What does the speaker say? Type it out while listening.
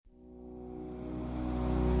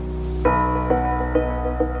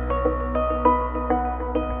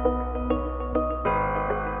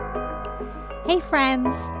Hey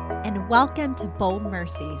friends, and welcome to Bold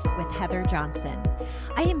Mercies with Heather Johnson.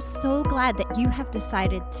 I am so glad that you have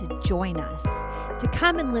decided to join us, to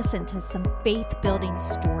come and listen to some faith-building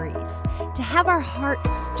stories, to have our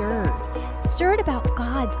hearts stirred about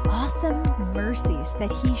God's awesome mercies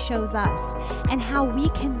that He shows us, and how we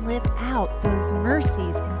can live out those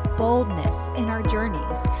mercies and boldness in our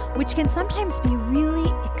journeys, which can sometimes be really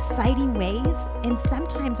exciting ways, and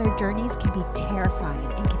sometimes our journeys can be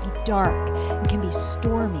terrifying and can be dark and can be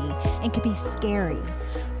stormy and can be scary.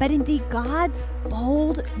 But indeed, God's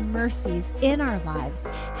bold mercies in our lives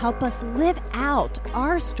help us live out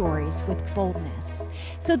our stories with boldness.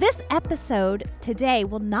 So this episode today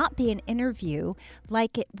will not be an interview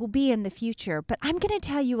like it will be in the future, but I'm going to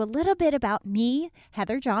tell you a little bit about me,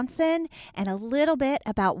 Heather Johnson, and a little bit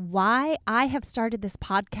about why I have started this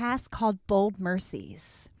podcast called Bold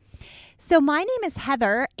Mercies. So my name is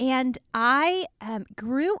Heather, and I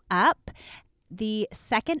grew up the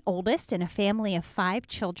second oldest in a family of 5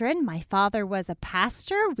 children. My father was a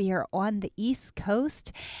pastor. We are on the East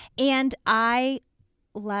Coast, and I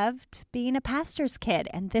loved being a pastor's kid,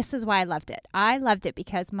 and this is why I loved it. I loved it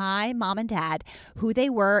because my mom and dad, who they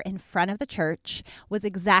were in front of the church, was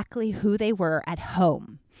exactly who they were at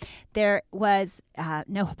home. There was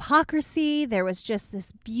no hypocrisy. There was just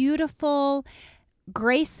this beautiful,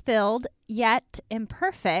 grace-filled, yet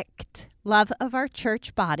imperfect love of our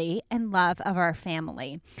church body and love of our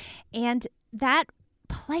family. And that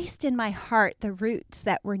placed in my heart the roots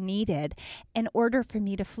that were needed in order for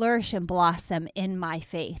me to flourish and blossom in my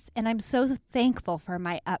faith. And I'm so thankful for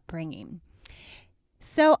my upbringing.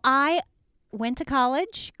 So I went to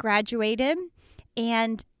college, graduated,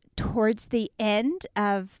 and towards the end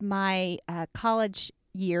of my college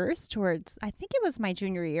years, I think it was my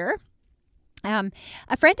junior year, a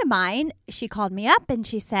friend of mine, she called me up and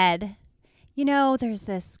she said, you know, there's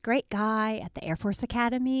this great guy at the Air Force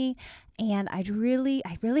Academy, and I really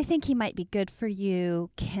think he might be good for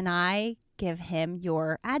you. Can I give him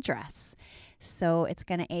your address? So it's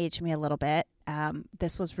going to age me a little bit.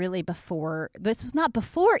 This was not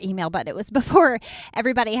before email, but it was before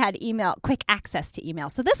everybody had quick access to email.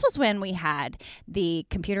 So this was when we had the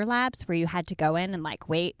computer labs where you had to go in and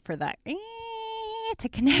wait for the to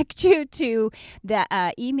connect you to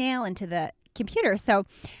the email and to the computer. So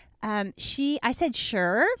I said,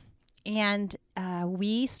 sure. And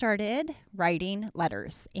we started writing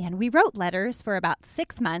letters, and we wrote letters for about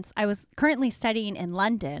 6 months. I was currently studying in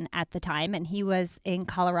London at the time, and he was in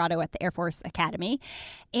Colorado at the Air Force Academy.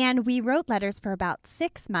 And we wrote letters for about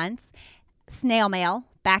 6 months, snail mail,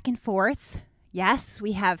 back and forth. Yes,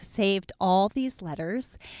 we have saved all these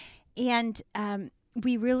letters, and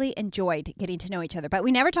we really enjoyed getting to know each other, but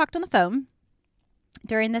we never talked on the phone.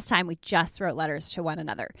 During this time, we just wrote letters to one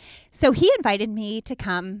another. So he invited me to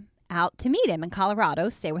come out to meet him in Colorado,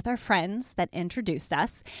 stay with our friends that introduced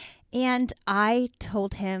us. And I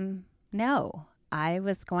told him no. I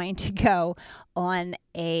was going to go on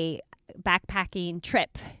a backpacking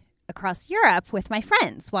trip across Europe with my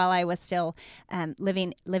friends while I was still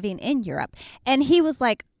living in Europe. And he was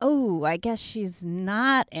like, oh, I guess she's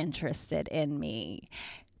not interested in me.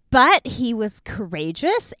 But he was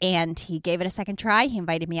courageous, and he gave it a second try. He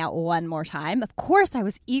invited me out one more time. Of course, I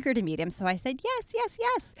was eager to meet him, so I said,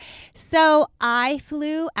 yes. So I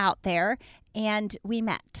flew out there, and we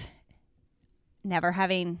met.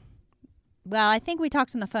 I think we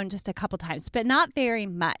talked on the phone just a couple times, but not very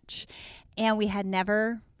much. And we had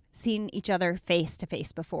never seen each other face to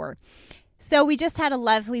face before. So we just had a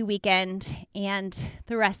lovely weekend, and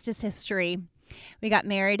the rest is history. We got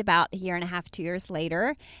married about a year and a half, 2 years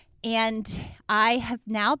later, and I have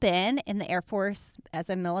now been in the Air Force as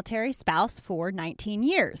a military spouse for 19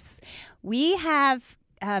 years. We have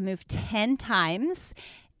moved 10 times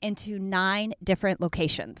into 9 different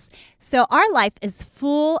locations. So our life is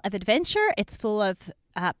full of adventure. It's full of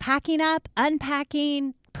packing up,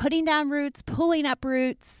 unpacking, putting down roots, pulling up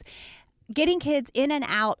roots, getting kids in and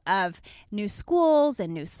out of new schools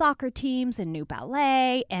and new soccer teams and new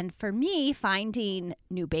ballet. And for me, finding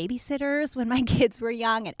new babysitters when my kids were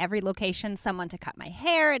young at every location, someone to cut my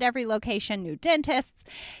hair at every location, new dentists.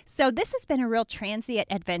 So this has been a real transient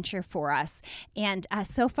adventure for us. And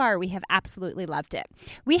so far, we have absolutely loved it.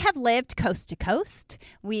 We have lived coast to coast.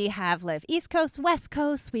 We have lived East Coast, West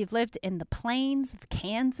Coast. We've lived in the plains of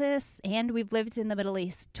Kansas, and we've lived in the Middle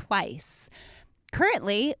East twice.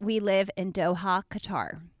 Currently, we live in Doha,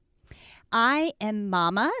 Qatar. I am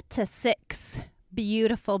mama to 6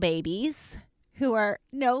 beautiful babies who are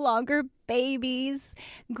no longer babies,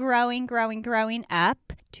 growing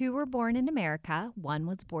up. 2 were born in America, 1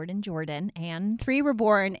 was born in Jordan, and 3 were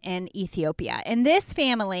born in Ethiopia. And this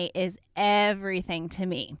family is everything to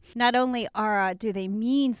me. Not only do they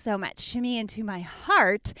mean so much to me and to my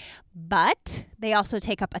heart, but they also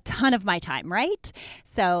take up a ton of my time, right?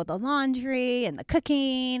 So the laundry and the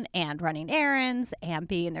cooking and running errands and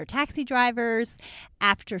being their taxi drivers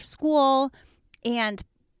after school, and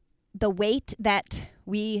the weight that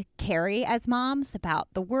we carry as moms about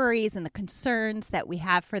the worries and the concerns that we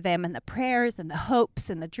have for them and the prayers and the hopes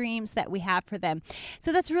and the dreams that we have for them.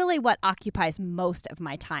 So that's really what occupies most of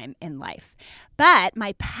my time in life. But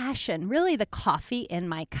my passion, really the coffee in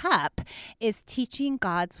my cup, is teaching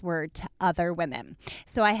God's word to other women.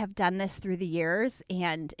 So I have done this through the years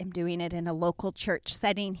and am doing it in a local church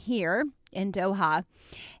setting here in Doha.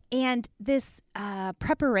 And this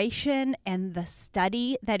preparation and the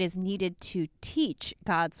study that is needed to teach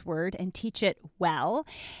God's word and teach it well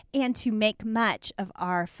and to make much of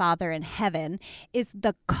our Father in heaven is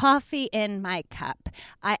the coffee in my cup.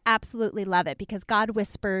 I absolutely love it because God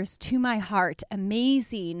whispers to my heart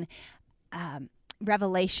amazing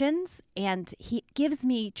revelations, and he gives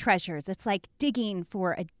me treasures. It's like digging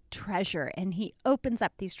for a treasure, and he opens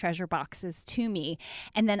up these treasure boxes to me,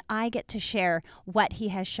 and then I get to share what he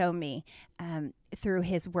has shown me through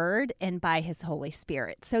his word and by his Holy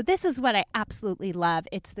Spirit. So this is what I absolutely love.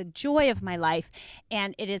 It's the joy of my life,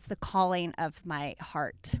 and it is the calling of my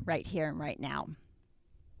heart right here and right now.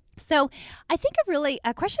 So I think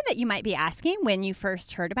a question that you might be asking when you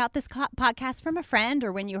first heard about this podcast from a friend,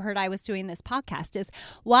 or when you heard I was doing this podcast, is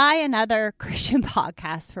why another Christian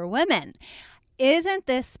podcast for women? Isn't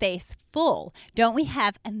this space full? Don't we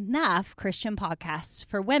have enough Christian podcasts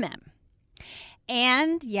for women?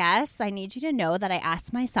 And yes, I need you to know that I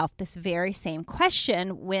asked myself this very same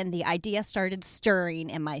question when the idea started stirring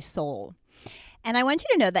in my soul. And I want you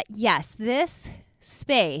to know that yes, this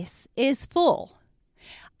space is full.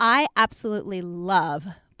 I absolutely love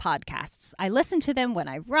podcasts. I listen to them when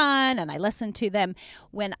I run, and I listen to them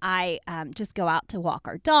when I just go out to walk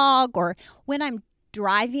our dog, or when I'm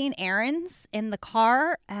driving errands in the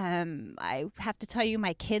car. I have to tell you,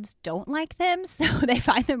 my kids don't like them, so they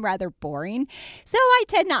find them rather boring. So I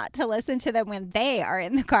tend not to listen to them when they are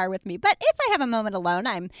in the car with me. But if I have a moment alone,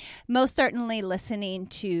 I'm most certainly listening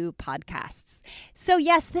to podcasts. So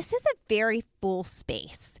yes, this is a very full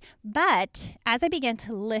space. But as I began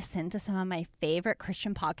to listen to some of my favorite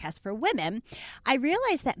Christian podcasts for women, I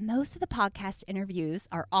realized that most of the podcast interviews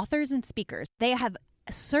are authors and speakers. They have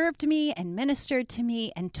served me and ministered to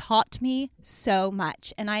me and taught me so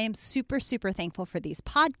much. And I am super, super thankful for these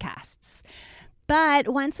podcasts. But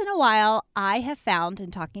once in a while, I have found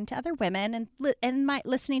in talking to other women and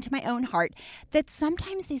listening to my own heart that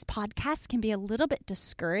sometimes these podcasts can be a little bit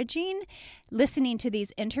discouraging, listening to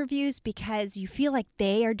these interviews, because you feel like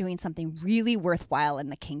they are doing something really worthwhile in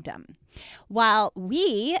the kingdom. While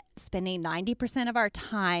we, spending 90% of our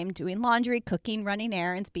time doing laundry, cooking, running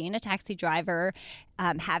errands, being a taxi driver,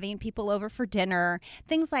 having people over for dinner,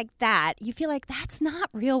 things like that, you feel like that's not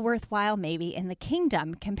real worthwhile maybe in the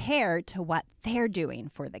kingdom compared to what they're doing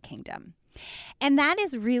for the kingdom. And that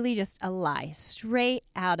is really just a lie straight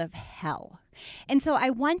out of hell. And so I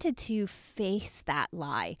wanted to face that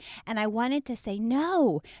lie, and I wanted to say,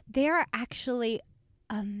 no, there are actually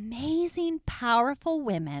amazing, powerful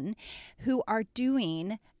women who are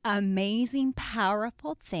doing amazing,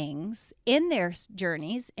 powerful things in their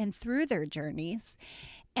journeys and through their journeys,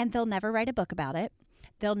 and they'll never write a book about it.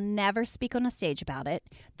 They'll never speak on a stage about it.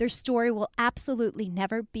 Their story will absolutely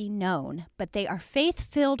never be known, but they are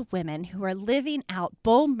faith-filled women who are living out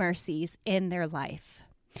bold mercies in their life.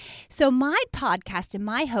 So my podcast and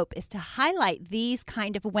my hope is to highlight these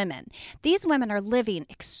kind of women. These women are living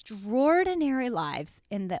extraordinary lives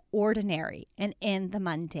in the ordinary and in the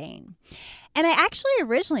mundane. And I actually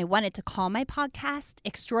originally wanted to call my podcast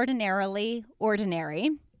Extraordinarily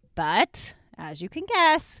Ordinary, but as you can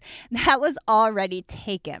guess, that was already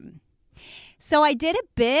taken. So I did a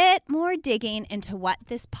bit more digging into what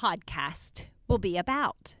this podcast will be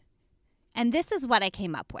about. And this is what I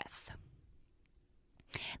came up with.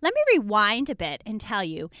 Let me rewind a bit and tell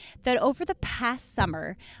you that over the past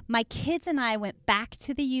summer, my kids and I went back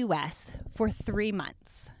to the U.S. for 3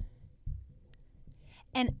 months.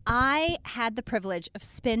 And I had the privilege of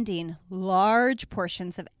spending large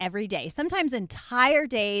portions of every day, sometimes entire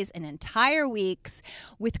days and entire weeks,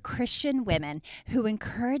 with Christian women who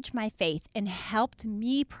encouraged my faith and helped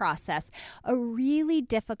me process a really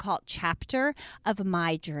difficult chapter of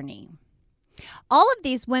my journey. All of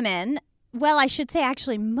these women well, I should say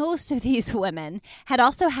actually most of these women had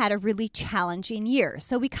also had a really challenging year.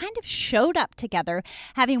 So we kind of showed up together,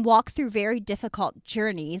 having walked through very difficult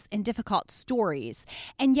journeys and difficult stories.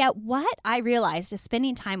 And yet what I realized is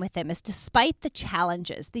spending time with them is despite the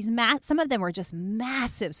challenges, some of them were just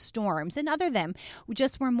massive storms, and other of them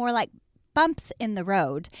just were more like bumps in the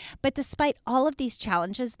road. But despite all of these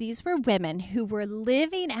challenges, these were women who were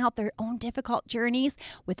living out their own difficult journeys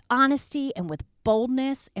with honesty and with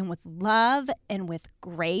boldness and with love and with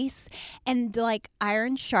grace. And like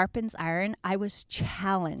iron sharpens iron, I was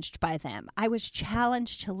challenged by them. I was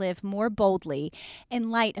challenged to live more boldly in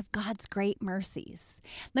light of God's great mercies.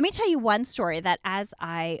 Let me tell you one story that as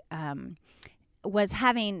I was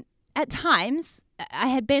having, at times, I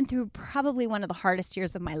had been through probably one of the hardest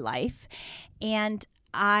years of my life, and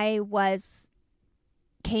I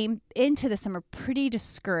came into the summer pretty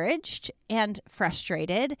discouraged and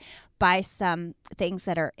frustrated by some things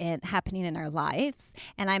that are happening in our lives.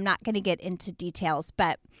 And I'm not going to get into details,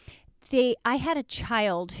 but I had a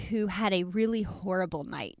child who had a really horrible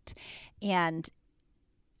night, and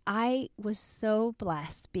I was so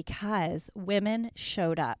blessed because women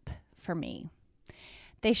showed up for me.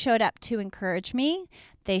 They showed up to encourage me.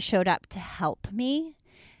 They showed up to help me.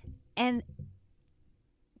 And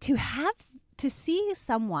to see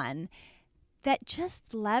someone that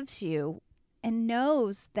just loves you and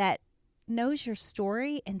knows your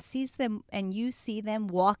story and sees them, and you see them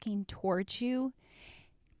walking towards you,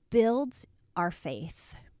 builds our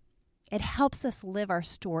faith. It helps us live our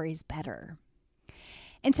stories better.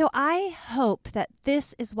 And so I hope that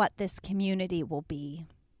this is what this community will be.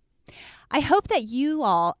 I hope that you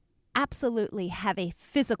all absolutely have a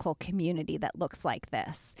physical community that looks like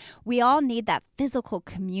this. We all need that physical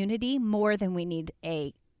community more than we need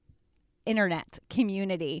a internet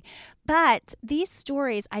community. But these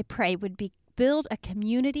stories, I pray, would build a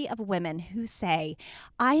community of women who say,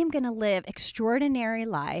 I am going to live extraordinary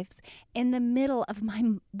lives in the middle of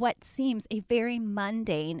what seems a very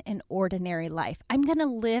mundane and ordinary life. I'm going to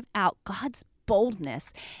live out God's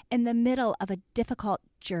boldness in the middle of a difficult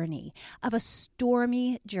journey, of a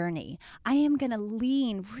stormy journey. I am going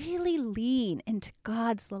to really lean into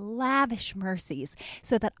God's lavish mercies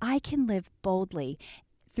so that I can live boldly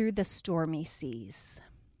through the stormy seas.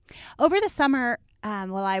 Over the summer,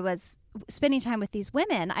 while I was spending time with these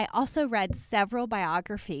women, I also read several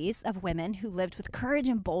biographies of women who lived with courage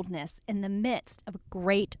and boldness in the midst of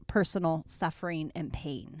great personal suffering and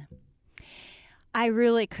pain. I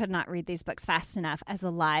really could not read these books fast enough as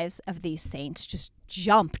the lives of these saints just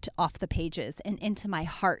jumped off the pages and into my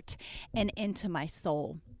heart and into my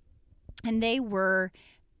soul. And they were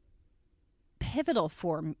pivotal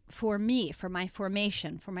for me, for my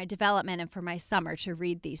formation, for my development, and for my summer to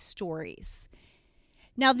read these stories.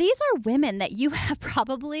 Now, these are women that you have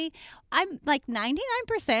I'm like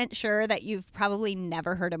 99% sure that you've probably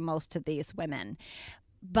never heard of most of these women.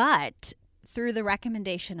 But through the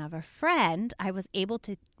recommendation of a friend, I was able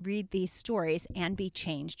to read these stories and be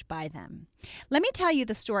changed by them. Let me tell you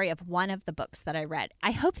the story of one of the books that I read.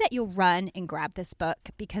 I hope that you'll run and grab this book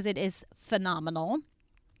because it is phenomenal.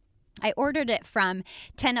 I ordered it from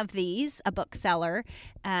 10 of These, a bookseller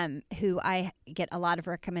who I get a lot of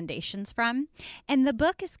recommendations from. And the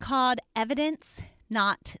book is called Evidence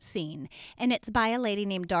Not Seen, and it's by a lady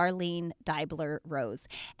named Darlene Deibler Rose.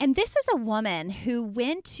 And this is a woman who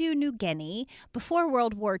went to New Guinea before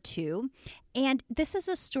World War II, and this is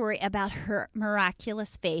a story about her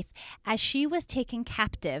miraculous faith as she was taken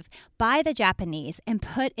captive by the Japanese and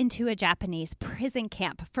put into a Japanese prison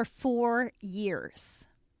camp for 4 years.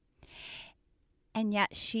 And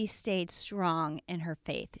yet she stayed strong in her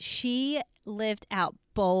faith. She lived out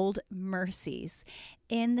bold mercies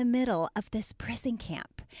in the middle of this prison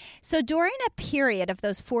camp. So during a period of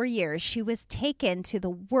those 4 years, she was taken to the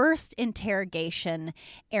worst interrogation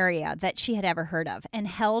area that she had ever heard of and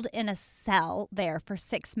held in a cell there for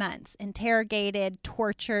 6 months, interrogated,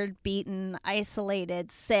 tortured, beaten,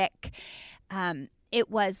 isolated, sick. It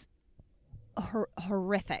was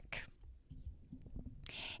horrific.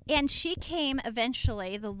 And she came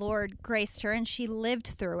eventually, the Lord graced her, and she lived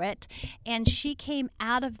through it. And she came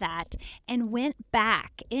out of that and went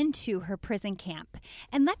back into her prison camp.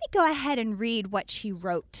 And let me go ahead and read what she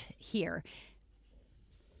wrote here.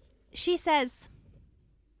 She says,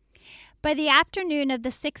 by the afternoon of the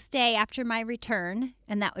 6th day after my return,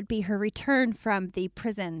 and that would be her return from the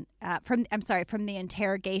prison, from the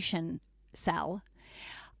interrogation cell,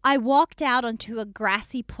 I walked out onto a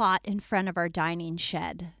grassy plot in front of our dining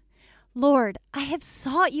shed. Lord, I have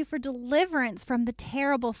sought you for deliverance from the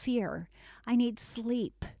terrible fear. I need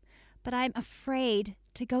sleep, but I'm afraid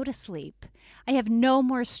to go to sleep. I have no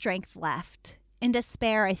more strength left. In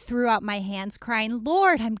despair, I threw out my hands, crying,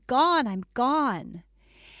 Lord, I'm gone, I'm gone.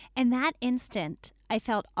 In that instant, I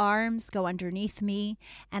felt arms go underneath me,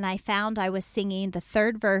 and I found I was singing the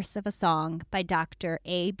third verse of a song by Dr.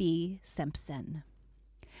 A.B. Simpson.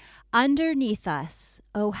 Underneath us,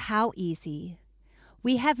 oh, how easy.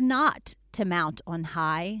 We have not to mount on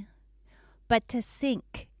high, but to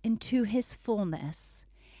sink into his fullness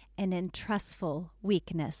and in trustful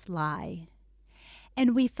weakness lie.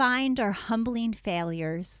 And we find our humbling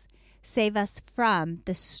failures save us from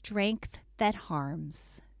the strength that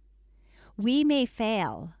harms. We may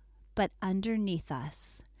fail, but underneath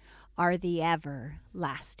us are the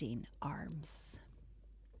everlasting arms.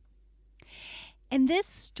 And this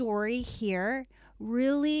story here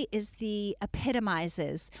really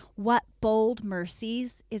epitomizes what Bold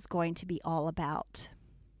Mercies is going to be all about.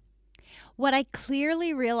 What I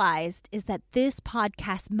clearly realized is that this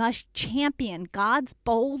podcast must champion God's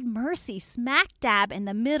bold mercy smack dab in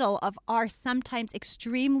the middle of our sometimes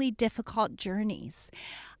extremely difficult journeys.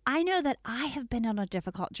 I know that I have been on a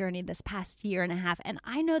difficult journey this past year and a half, and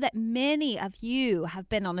I know that many of you have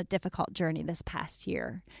been on a difficult journey this past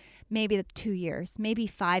year. Maybe 2 years, maybe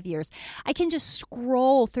 5 years. I can just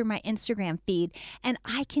scroll through my Instagram feed and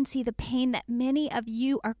I can see the pain that many of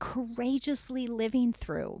you are courageously living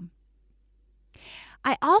through.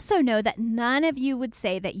 I also know that none of you would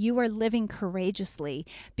say that you are living courageously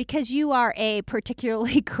because you are a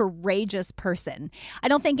particularly courageous person. I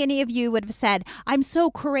don't think any of you would have said, I'm so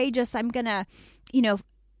courageous, I'm going to,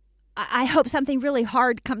 I hope something really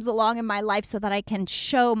hard comes along in my life so that I can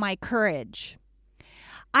show my courage.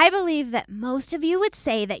 I believe that most of you would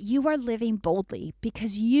say that you are living boldly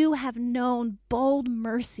because you have known bold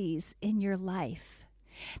mercies in your life.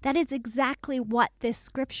 That is exactly what this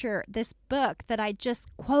scripture, this book that I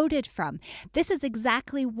just quoted from, this is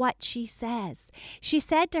exactly what she says. She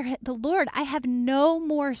said to the Lord, I have no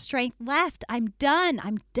more strength left. I'm done.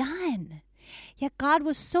 Yet God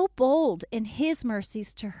was so bold in his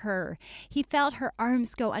mercies to her. He felt her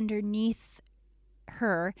arms go underneath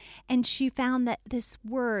her, and she found that these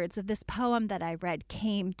words of this poem that I read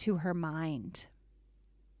came to her mind.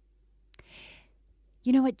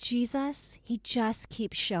 You know what, Jesus, he just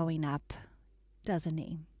keeps showing up, doesn't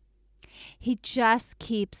he? He just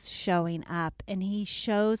keeps showing up, and he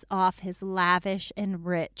shows off his lavish and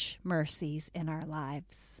rich mercies in our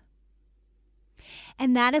lives.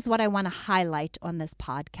 And that is what I want to highlight on this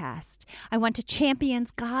podcast. I want to champion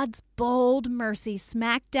God's bold mercy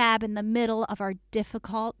smack dab in the middle of our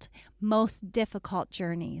most difficult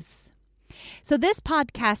journeys. So this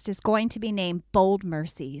podcast is going to be named Bold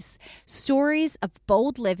Mercies, stories of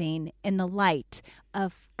bold living in the light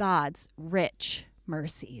of God's rich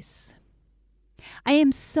mercies. I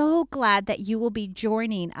am so glad that you will be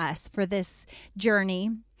joining us for this journey.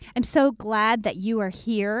 I'm so glad that you are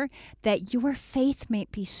here, that your faith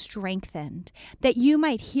might be strengthened, that you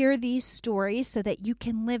might hear these stories so that you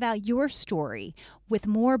can live out your story with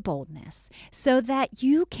more boldness, so that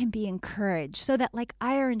you can be encouraged, so that like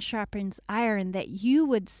iron sharpens iron, that you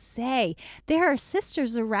would say, there are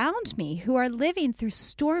sisters around me who are living through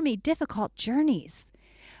stormy, difficult journeys.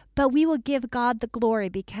 But we will give God the glory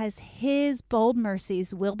because his bold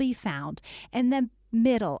mercies will be found in the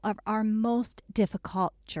middle of our most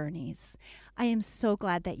difficult journeys. I am so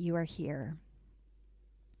glad that you are here.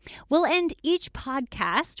 We'll end each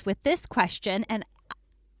podcast with this question, and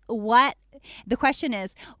the question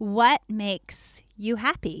is, what makes you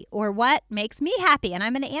happy, or what makes me happy? And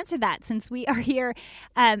I'm going to answer that since we are here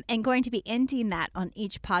and going to be ending that on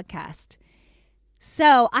each podcast.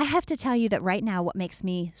 So I have to tell you that right now what makes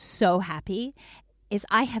me so happy is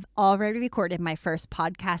I have already recorded my first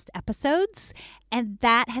podcast episodes, and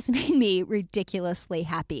that has made me ridiculously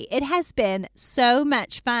happy. It has been so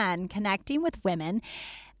much fun connecting with women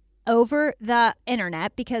over the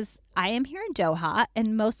internet because I am here in Doha,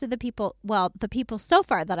 and most of the people so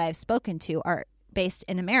far that I've spoken to are based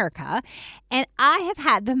in America, and I have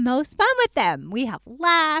had the most fun with them. We have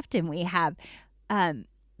laughed, and we have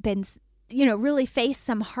been really faced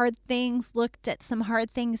some hard things, looked at some hard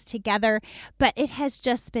things together, but it has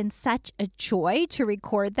just been such a joy to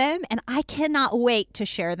record them, and I cannot wait to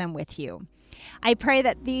share them with you. I pray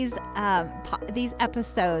that these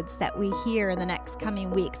episodes that we hear in the next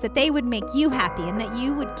coming weeks, that they would make you happy and that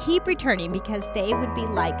you would keep returning because they would be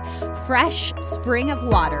like fresh spring of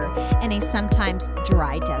water in a sometimes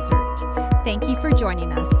dry desert. Thank you for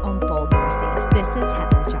joining us on Bold Mercies. This is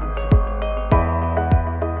Heather Johnson.